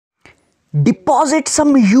Deposit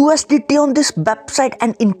some USDT on this website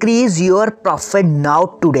and increase your profit now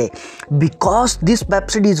today, because this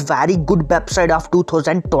website is very good website of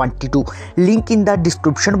 2022. Link in the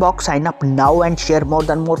description box. Sign up now and share more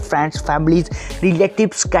than more friends, families,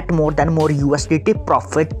 relatives, get more than more USDT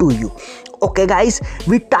profit to you. Okay guys,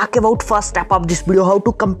 we talk about first step of this video, how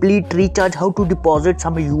to complete recharge, how to deposit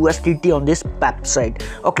some USDT on this website.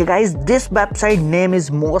 Okay guys, this website name is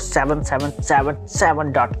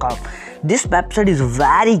more7777.com. This website is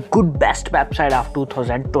very good, best website of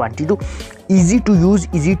 2022. Easy to use,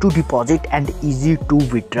 easy to deposit and easy to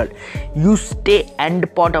withdraw. You stay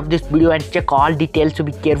end part of this video and check all details to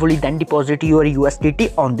be carefully, then deposit your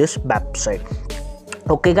USDT on this website.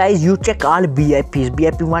 Okay guys, you check all VIPs,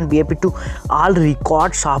 VIP1, VIP2, all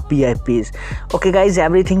records of VIPs. Okay guys,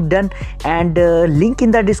 everything done, and link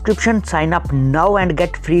in the description. Sign up now and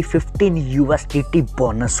get free 15 USDT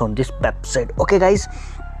bonus on this website. Okay guys,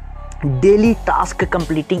 daily task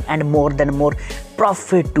completing and more than more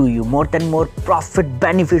profit to you, more than more profit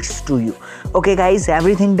benefits to you. Okay guys,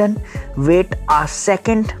 everything done. Wait a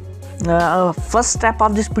second. First step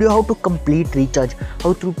of this video, how to complete recharge,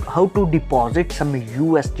 how to deposit some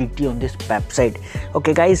USDT on this website.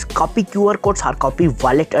 Okay guys, copy QR codes or copy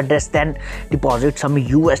wallet address, then deposit some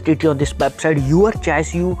USDT on this website. Your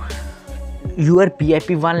choice, your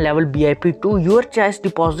VIP1 level, VIP2, your choice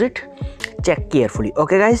deposit. Check carefully.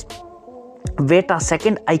 Okay guys, wait a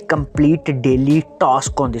second, I complete daily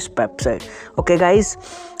task on this website. Okay guys,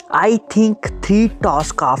 I think 3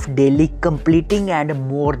 tasks of daily completing and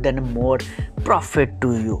more than more profit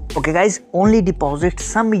to you. Okay guys, only deposit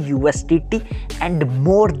some USDT and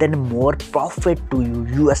more than more profit to you,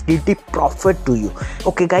 USDT profit to you.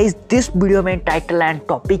 Okay guys, this video main title and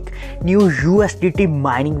topic: new USDT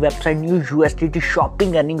mining website, new USDT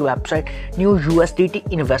shopping earning website, new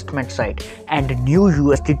USDT investment site, and new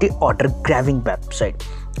USDT order grabbing website.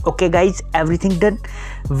 Okay guys, everything done.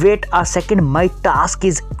 Wait a second, my task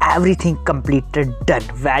is everything completed, done,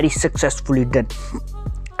 very successfully done.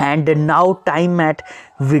 And now time at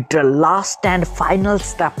withdrawal, last and final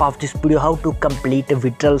step of this video, how to complete a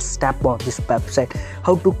withdrawal step on this website,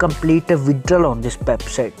 how to complete a withdrawal on this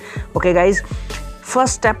website. Okay guys,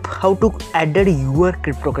 first step, how to add your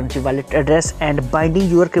cryptocurrency wallet address and binding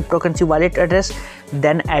your cryptocurrency wallet address,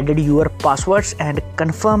 then added your passwords and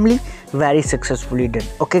confirmly, very successfully done.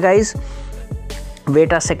 Okay guys,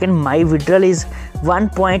 wait a second, my withdrawal is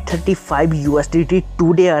 1.35 USDT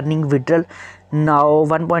today earning withdrawal. Now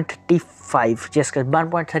 1.35, just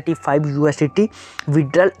 1.35 USDT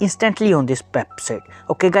withdrawal instantly on this website.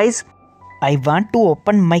 Okay guys, I want to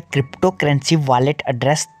open my cryptocurrency wallet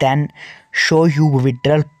address, then show you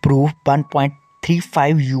withdrawal proof.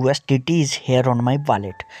 1.35 USDT is here on my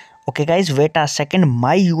wallet. Okay guys, wait a second,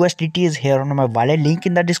 my USDT is here on my wallet. Link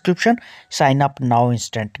in the description. Sign up now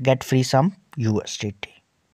instant, get free some USDT.